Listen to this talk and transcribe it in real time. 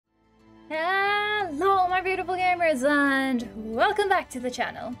my beautiful gamers, and welcome back to the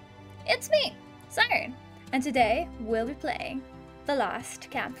channel. It's me, Sci-Rin, and today we'll be playing The Last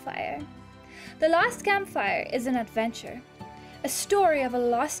Campfire. The Last Campfire is an adventure, a story of a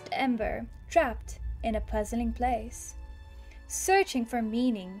lost ember trapped in a puzzling place, searching for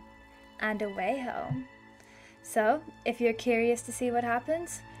meaning and a way home. So, if you're curious to see what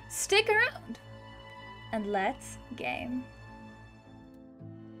happens, stick around and let's game.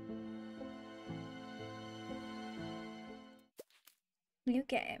 New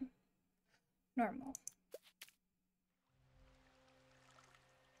game. Normal.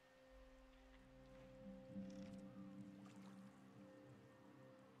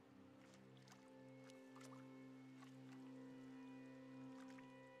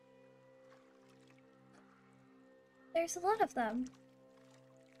 There's a lot of them.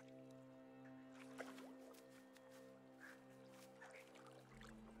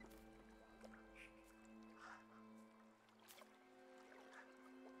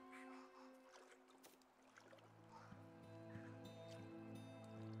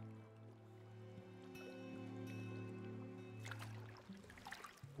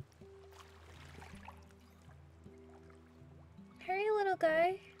 Hurry, little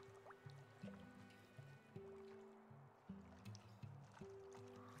guy.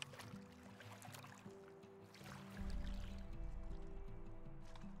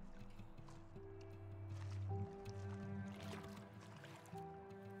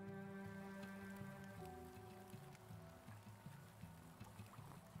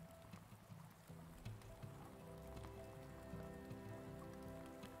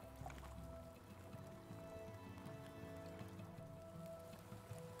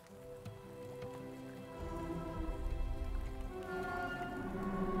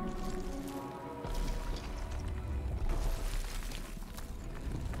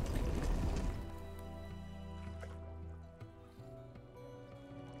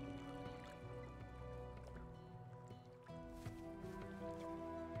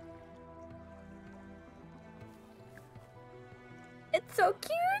 It's so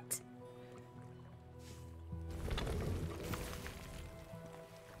cute!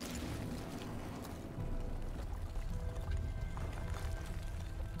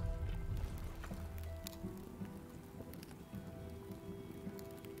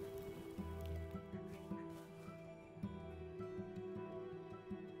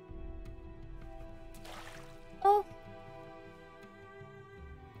 Oh!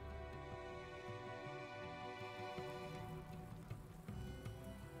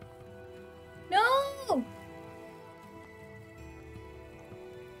 No!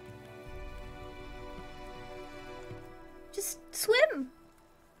 Just swim!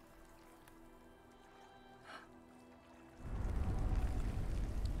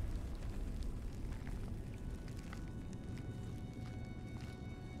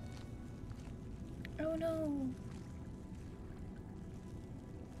 Oh no!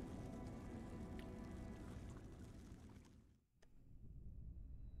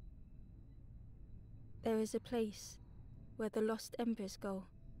 There is a place where the lost embers go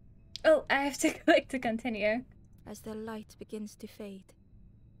Oh, I have to click to continue. as their light begins to fade.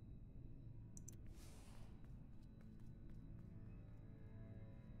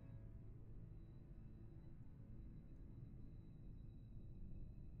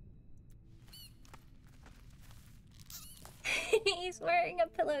 He's wearing a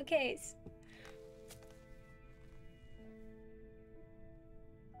pillowcase.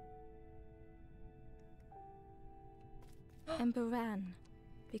 Ember ran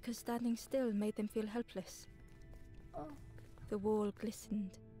because standing still made them feel helpless. Oh. The wall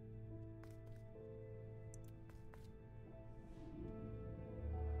glistened.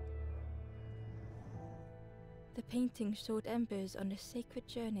 The painting showed embers on a sacred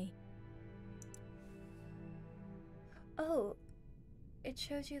journey. Oh, it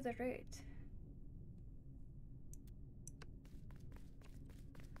shows you the route.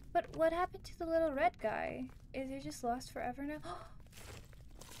 But what happened to the little red guy? Is he just lost forever now?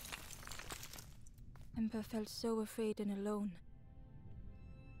 Ember felt so afraid and alone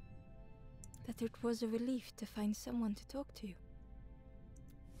that it was a relief to find someone to talk to.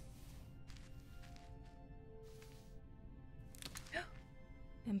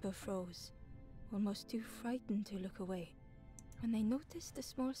 Ember froze, almost too frightened to look away, when they noticed a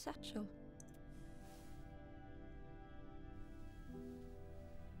small satchel.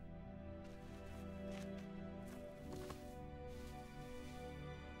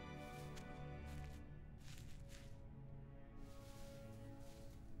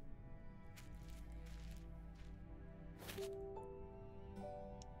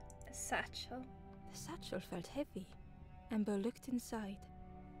 A satchel. The satchel felt heavy. Ember looked inside.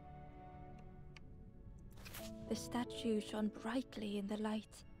 The statue shone brightly in the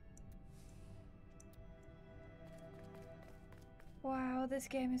light. Wow, this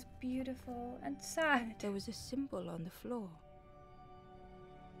game is beautiful and sad. There was a symbol on the floor.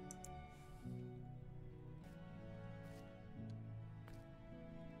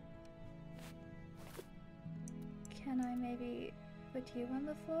 Can I maybe put you on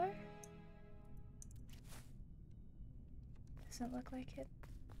the floor? Doesn't look like it.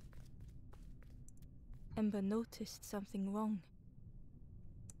 Ember noticed something wrong.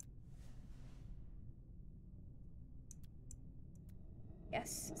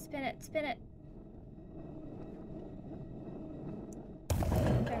 Yes, spin it, spin it.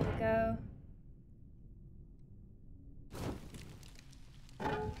 There we go.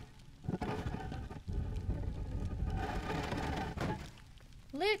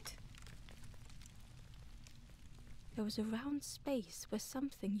 Loot! There was a round space where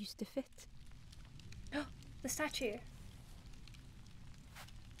something used to fit. Oh, the statue.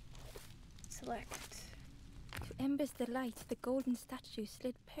 Select. To Ember's delight, the golden statue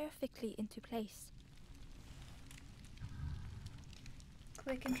slid perfectly into place.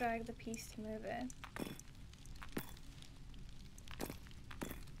 Click and drag the piece to move it.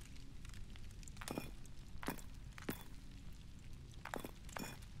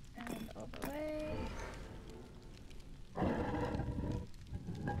 And all the way.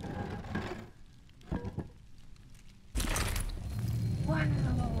 Wow!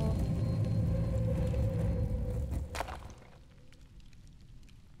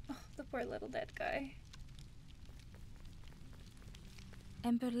 Oh, the poor little dead guy.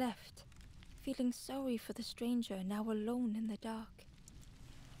 Ember left, feeling sorry for the stranger now alone in the dark.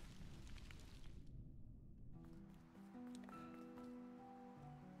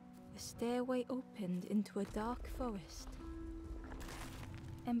 The stairway opened into a dark forest.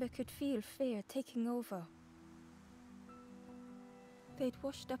 Ember could feel fear taking over. They'd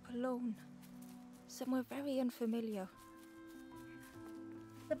washed up alone, somewhere very unfamiliar.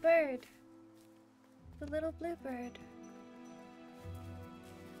 The bird. The little blue bird.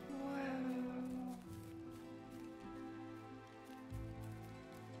 Wow.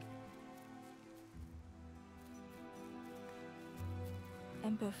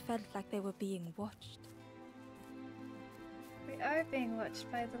 Ember felt like they were being watched. We are being watched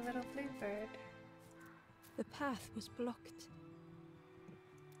by the little blue bird. The path was blocked.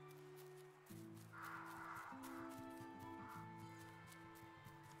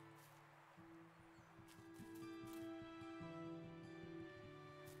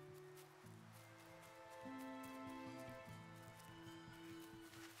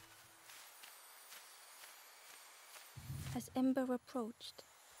 As Ember approached,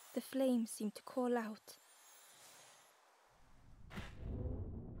 the flames seemed to call out.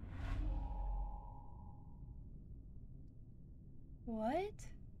 What?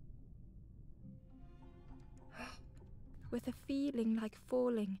 With a feeling like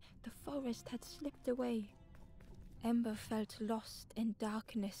falling, the forest had slipped away. Ember felt lost in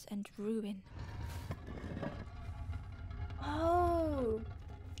darkness and ruin. Oh!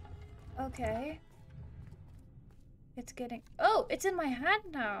 Okay. It's getting... Oh! It's in my hand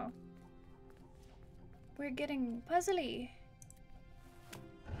now! We're getting puzzly.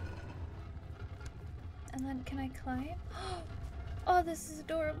 And then can I climb? Oh, this is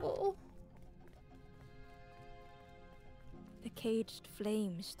adorable. The caged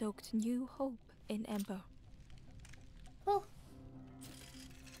flame stoked new hope in Ember. Oh.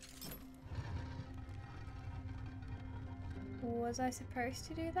 Was I supposed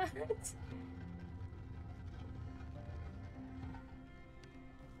to do that?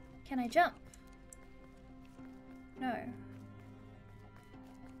 Can I jump? No.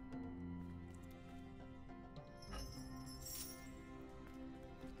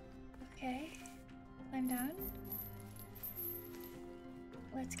 Okay. Climb down.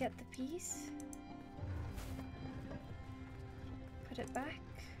 Let's get the piece. Put it back.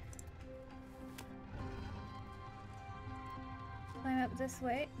 Climb up this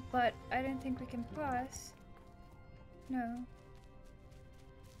way, but I don't think we can pass. No.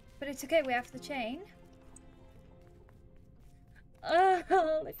 But it's okay, we have the chain. Oh,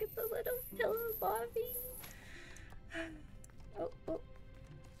 look at the little pillow bobbing. Oh, oh.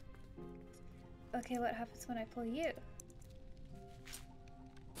 Okay, what happens when I pull you?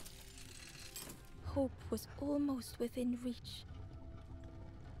 Hope was almost within reach.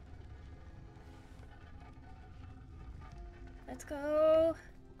 Let's go.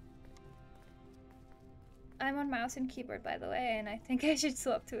 I'm on mouse and keyboard, by the way, and I think I should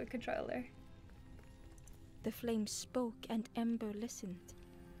swap to a controller. The flame spoke and Ember listened.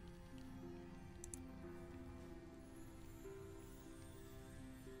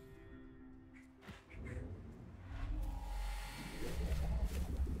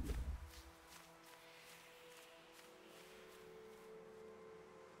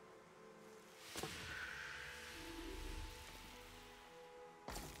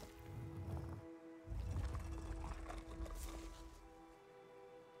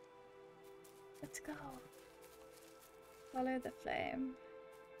 Let's go. Follow the flame.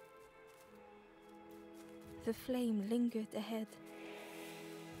 The flame lingered ahead.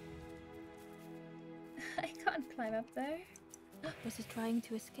 I can't climb up there. Was it trying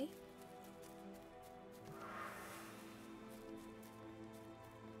to escape?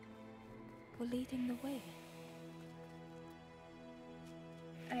 Or leading the way?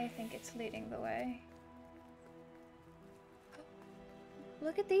 I think it's leading the way.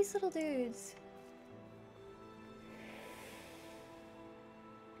 Look at these little dudes.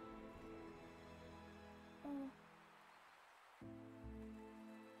 Oh.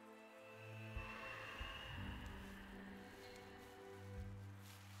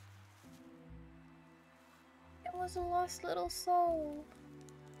 It was a lost little soul.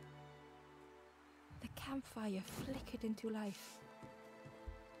 The campfire flickered into life.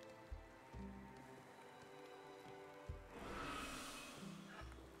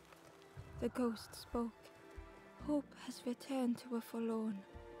 The ghost spoke. Hope has returned to a forlorn.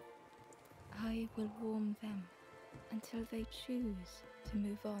 I will warm them until they choose to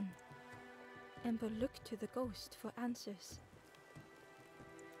move on. Ember looked to the ghost for answers.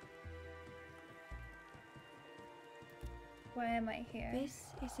 Why am I here?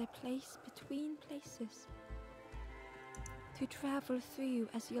 This is a place between places. To travel through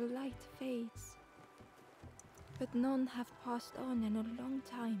as your light fades. But none have passed on in a long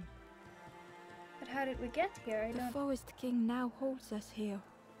time. But how did we get here? The Forest King now holds us here.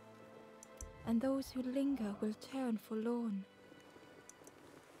 And those who linger will turn forlorn.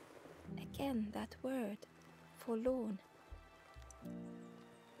 Again that word, forlorn.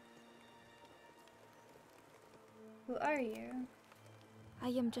 Who are you? I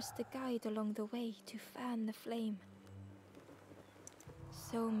am just a guide along the way to fan the flame.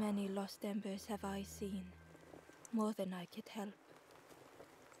 So many lost embers have I seen, more than I could help.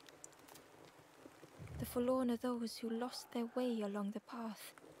 The forlorn are those who lost their way along the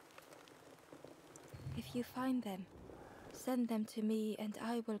path. If you find them, send them to me and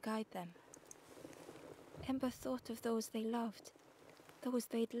I will guide them. Ember thought of those they loved, those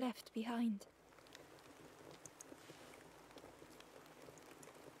they'd left behind.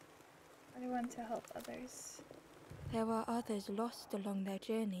 I want to help others. There are others lost along their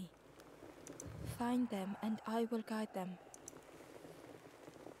journey. Find them and I will guide them.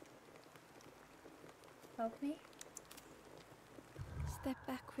 Help me? Step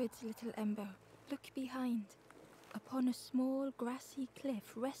backwards, little Ember. Look behind. Upon a small grassy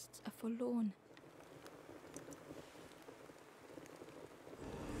cliff rests a forlorn.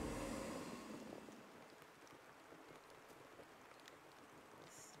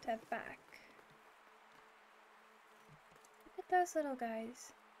 Step back. Look at those little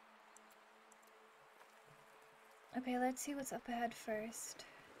guys. Okay, let's see what's up ahead first.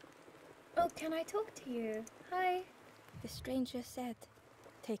 Oh, can I talk to you? Hi. The stranger said,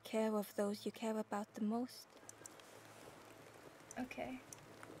 "Take care of those you care about the most." Okay.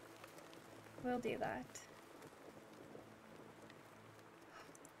 We'll do that.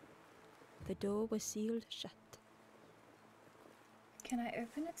 The door was sealed shut. Can I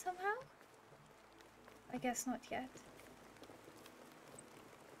open it somehow? I guess not yet.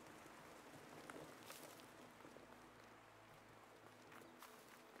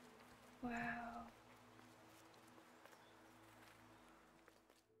 Wow.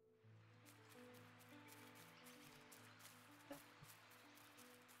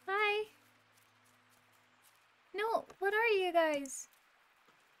 Hi. No, what are you guys?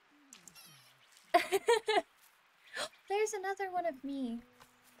 There's another one of me.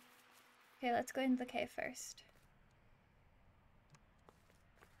 Okay, let's go into the cave first.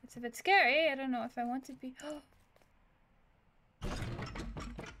 It's a bit scary. I don't know if I want to be.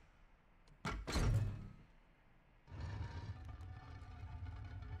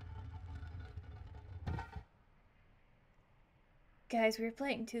 Guys, we're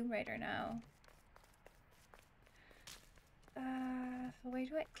playing Tomb Raider now. Where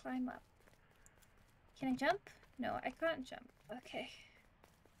do I climb up? Can I jump? No, I can't jump. Okay.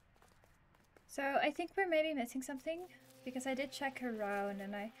 So I think we're maybe missing something because I did check around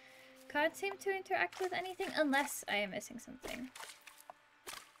and I can't seem to interact with anything unless I am missing something.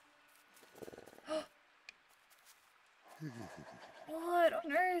 What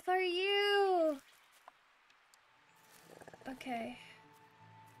on earth are you? Okay.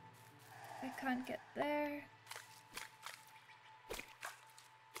 I can't get there.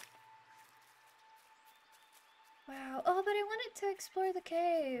 Wow. Oh, but I wanted to explore the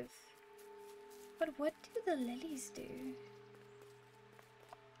cave. But what do the lilies do?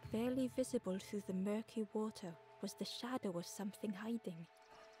 Barely visible through the murky water was the shadow of something hiding.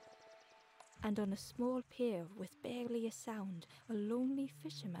 And on a small pier with barely a sound, a lonely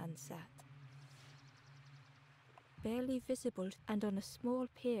fisherman sat. Barely visible, and on a small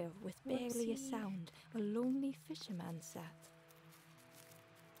pier with barely a sound, a lonely fisherman sat.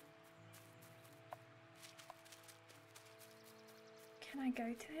 Can I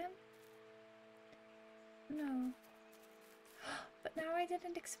go to him? No. But now I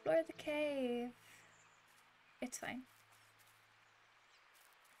didn't explore the cave. It's fine.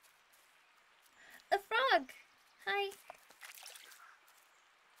 A frog! Hi!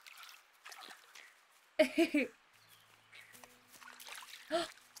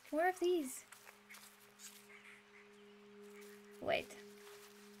 More of these. Wait.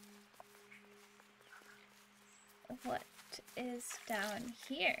 What is down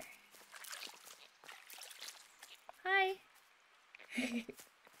here? Hi!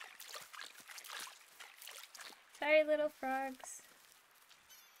 Sorry, little frogs.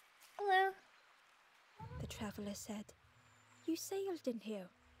 Hello. The traveler said, "You sailed in here.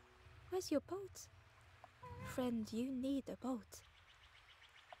 Where's your boat? Friend, you need a boat.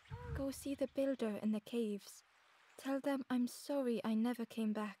 Go see the builder in the caves. Tell them I'm sorry I never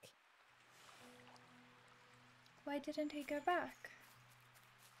came back." Why didn't he go back?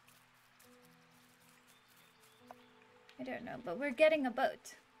 I don't know, but we're getting a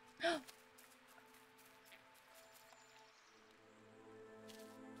boat.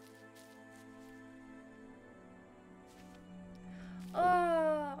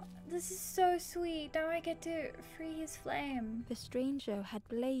 Oh, this is so sweet. Now I get to free his flame. The stranger had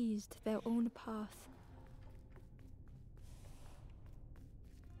blazed their own path.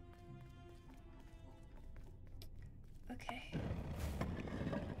 Okay.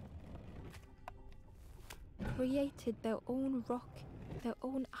 Created their own rock, their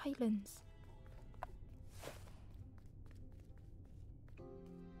own islands.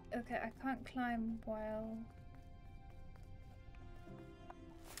 Okay, I can't climb while...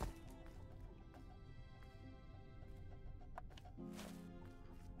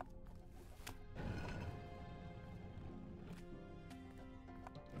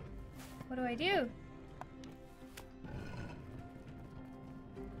 What do I do?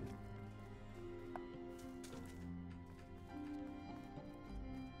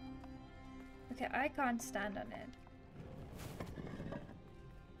 Okay, I can't stand on it.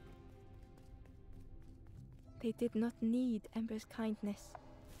 They did not need Ember's kindness.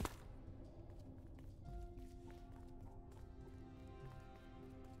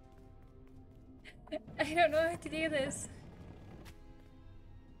 I don't know how to do this.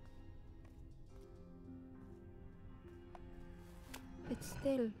 But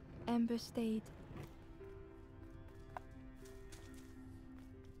still, Ember stayed.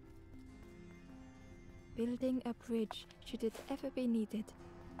 Building a bridge should it ever be needed.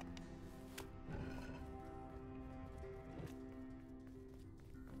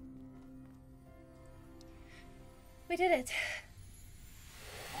 We did it.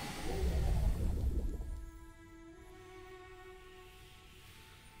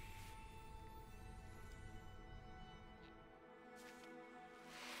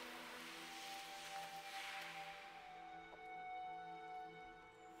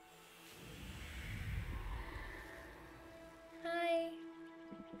 Hi.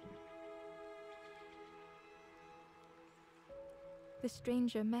 The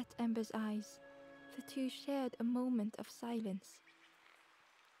stranger met Ember's eyes. The two shared a moment of silence.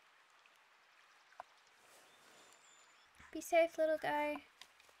 Be safe, little guy.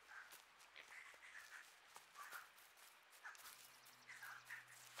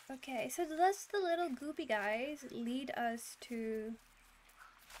 Okay, so does the little goopy guys lead us to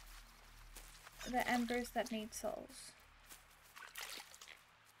the embers that need souls?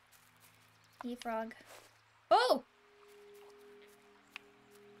 Ye frog. Oh!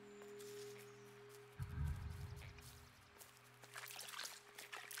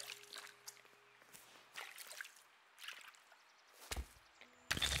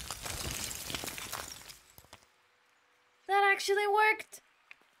 That actually worked!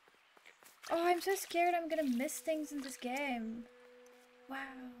 Oh, I'm so scared I'm gonna miss things in this game.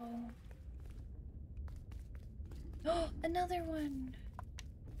 Wow. Oh, another one.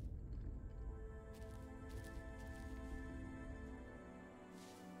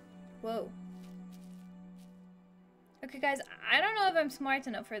 Whoa. Okay, guys, I don't know if I'm smart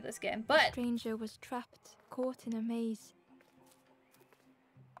enough for this game, but... The stranger was trapped, caught in a maze.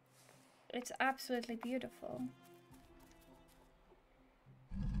 It's absolutely beautiful.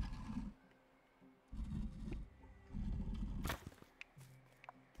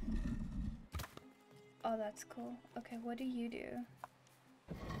 Oh, that's cool. Okay, what do you do?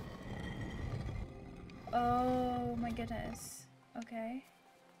 Oh my goodness. Okay.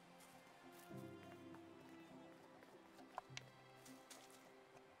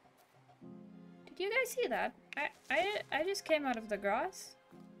 Did you guys see that? I just came out of the grass.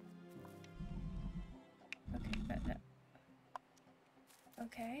 Okay, no.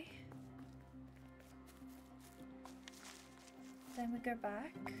 Okay. Then we go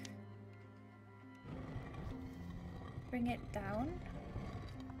back. Bring it down.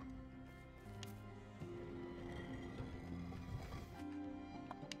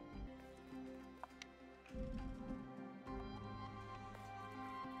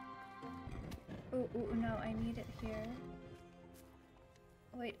 Ooh, no, I need it here.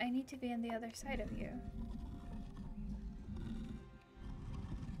 Wait, I need to be on the other side of you.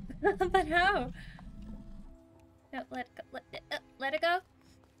 But how? No, let it go. Let it go.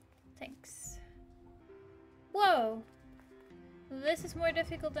 Thanks. Whoa! This is more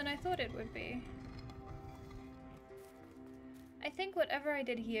difficult than I thought it would be. I think whatever I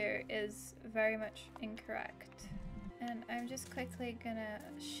did here is very much incorrect. And I'm just quickly gonna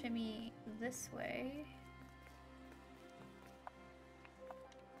shimmy this way.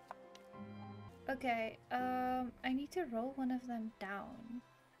 Okay, I need to roll one of them down.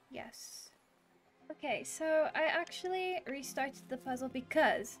 Yes. Okay, so I actually restarted the puzzle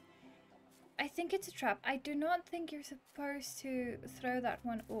because I think it's a trap. I do not think you're supposed to throw that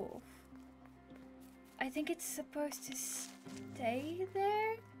one off. I think it's supposed to stay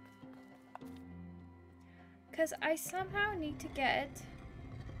there. Because I somehow need to get...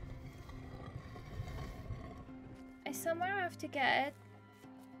 I somehow have to get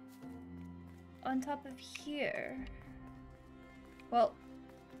on top of here. Well,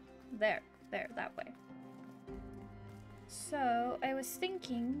 there, that way. So, I was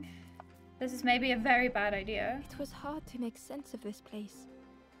thinking... This is maybe a very bad idea. It was hard to make sense of this place.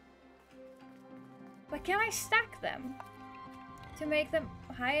 But can I stack them? To make them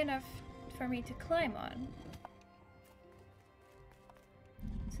high enough for me to climb on?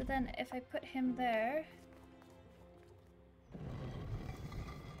 So then if I put him there...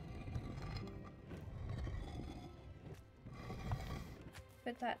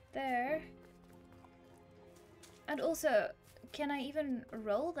 Put that there. And also, can I even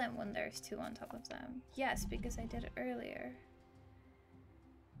roll them when there's two on top of them? Yes, because I did it earlier.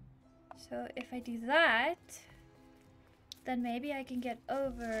 So if I do that, then maybe I can get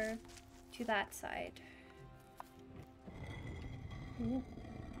over to that side. Ooh.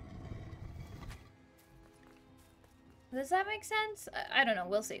 Does that make sense? I don't know.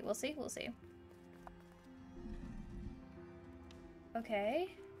 We'll see. We'll see. We'll see.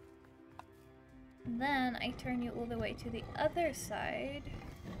 Okay. And then I turn you all the way to the other side.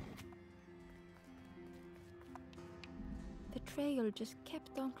 The trail just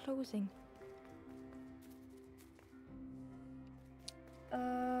kept on closing.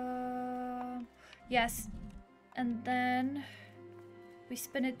 Yes. And then we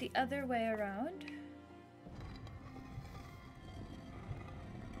spin it the other way around.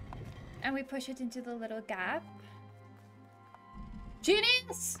 And we push it into the little gap.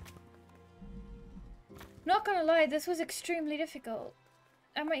 Genius! Not gonna lie, this was extremely difficult.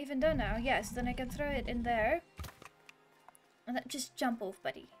 Am I even done now? Yes, then I can throw it in there. And then just jump off,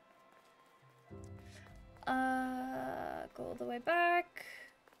 buddy. Go all the way back.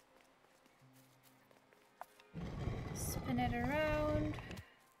 Spin it around.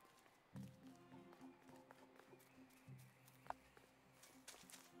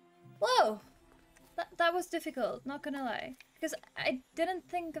 Whoa! That was difficult, not gonna lie. Because I didn't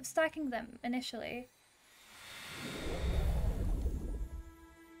think of stacking them initially.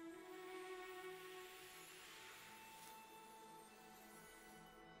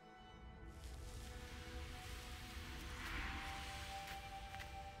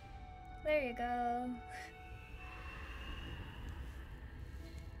 There you go.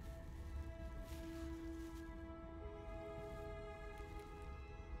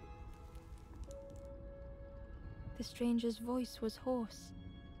 The stranger's voice was hoarse.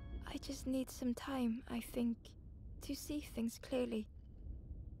 I just need some time, I think, to see things clearly.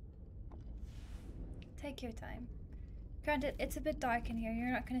 Take your time. Granted, it's a bit dark in here.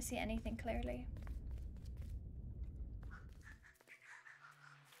 You're not going to see anything clearly.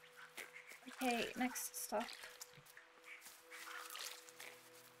 Okay, next stop.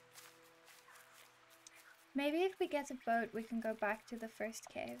 Maybe if we get a boat, we can go back to the first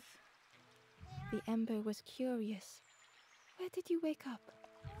cave. The Ember was curious. Where did you wake up?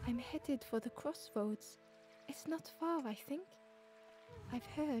 I'm headed for the crossroads. It's not far, I think. I've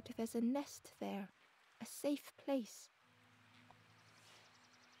heard there's a nest there, a safe place.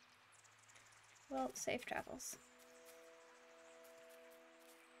 Well, safe travels.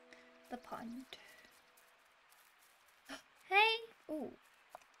 The pond. Hey! Ooh.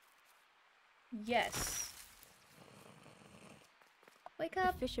 Yes. Wake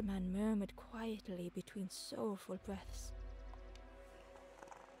up! The fisherman murmured quietly between sorrowful breaths.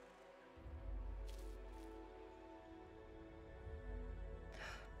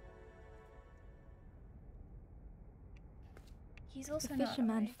 He's also The not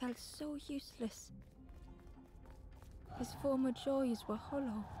fisherman awake. felt so useless. His former joys were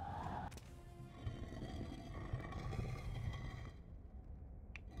hollow.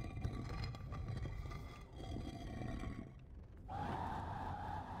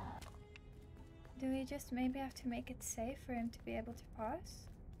 Do we just maybe have to make it safe for him to be able to pass?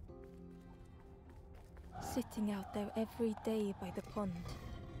 Sitting out there every day by the pond.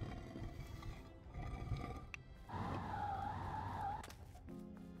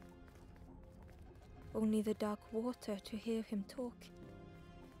 Only the dark water to hear him talk.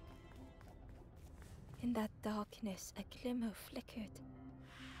 In that darkness, a glimmer flickered.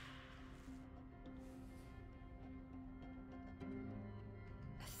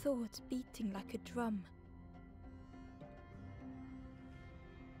 A thought beating like a drum.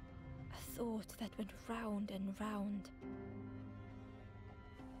 A thought that went round and round.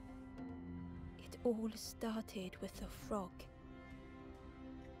 It all started with a frog.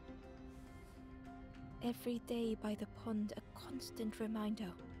 Every day by the pond, a constant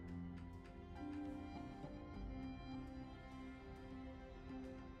reminder.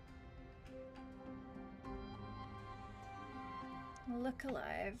 Look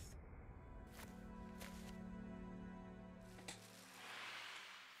alive.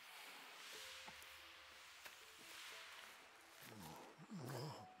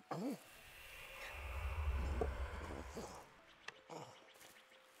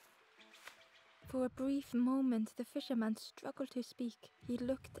 For a brief moment, the fisherman struggled to speak. He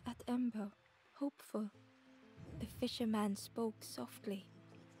looked at Ember, hopeful. The fisherman spoke softly.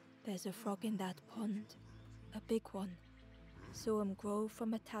 There's a frog in that pond, a big one. Saw him grow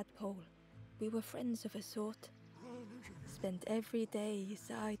from a tadpole. We were friends of a sort. Spent every day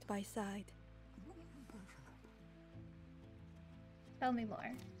side by side. Tell me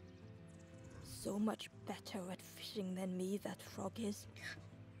more. So much better at fishing than me, that frog is.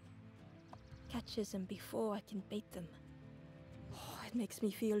 Catches them before I can bait them. Oh, it makes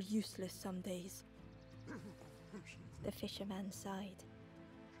me feel useless some days. The fisherman sighed.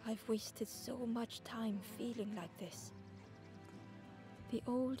 I've wasted so much time feeling like this. The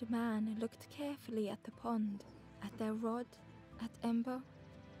old man looked carefully at the pond, at their rod, at Ember.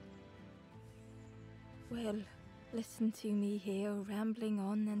 Well, listen to me here, rambling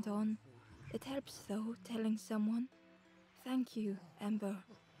on and on. It helps, though, telling someone. Thank you, Ember.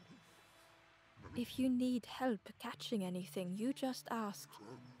 If you need help catching anything, you just ask.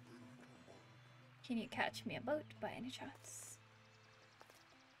 Can you catch me a boat by any chance?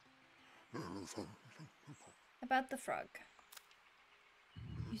 About the frog.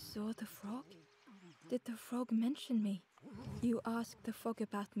 You saw the frog? Did the frog mention me? You ask the frog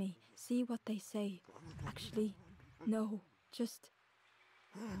about me, see what they say. Actually, no, just...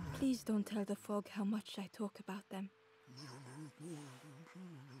 Please don't tell the frog how much I talk about them.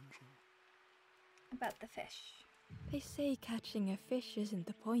 About the fish. They say catching a fish isn't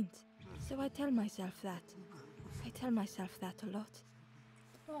the point, so I tell myself that. I tell myself that a lot.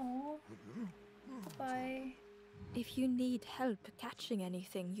 Oh, bye. If you need help catching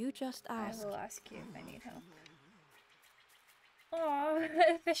anything, you just ask. I will ask you if I need help. Oh,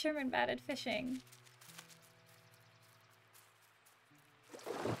 fisherman bad at fishing.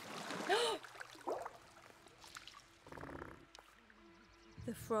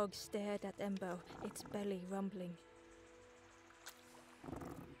 The frog stared at Ember, its belly rumbling.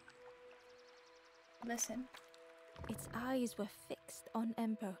 Listen. Its eyes were fixed on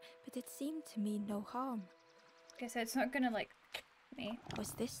Ember, but it seemed to mean no harm. Okay, so it's not gonna, like, me.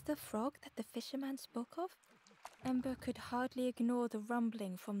 Was this the frog that the fisherman spoke of? Ember could hardly ignore the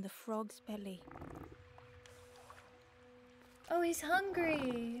rumbling from the frog's belly. Oh, he's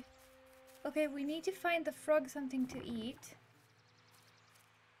hungry! Okay, we need to find the frog something to eat.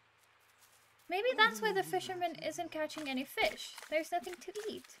 Maybe that's why the fisherman isn't catching any fish. There's nothing to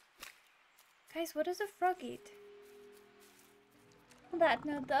eat. Guys, what does a frog eat? On that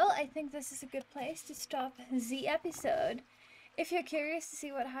note though, I think this is a good place to stop the episode. If you're curious to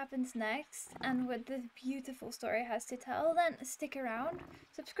see what happens next and what this beautiful story has to tell, then stick around,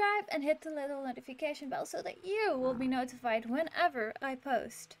 subscribe and hit the little notification bell so that you will be notified whenever I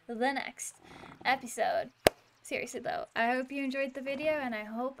post the next episode. Seriously though, I hope you enjoyed the video and I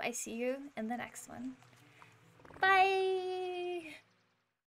hope I see you in the next one. Bye!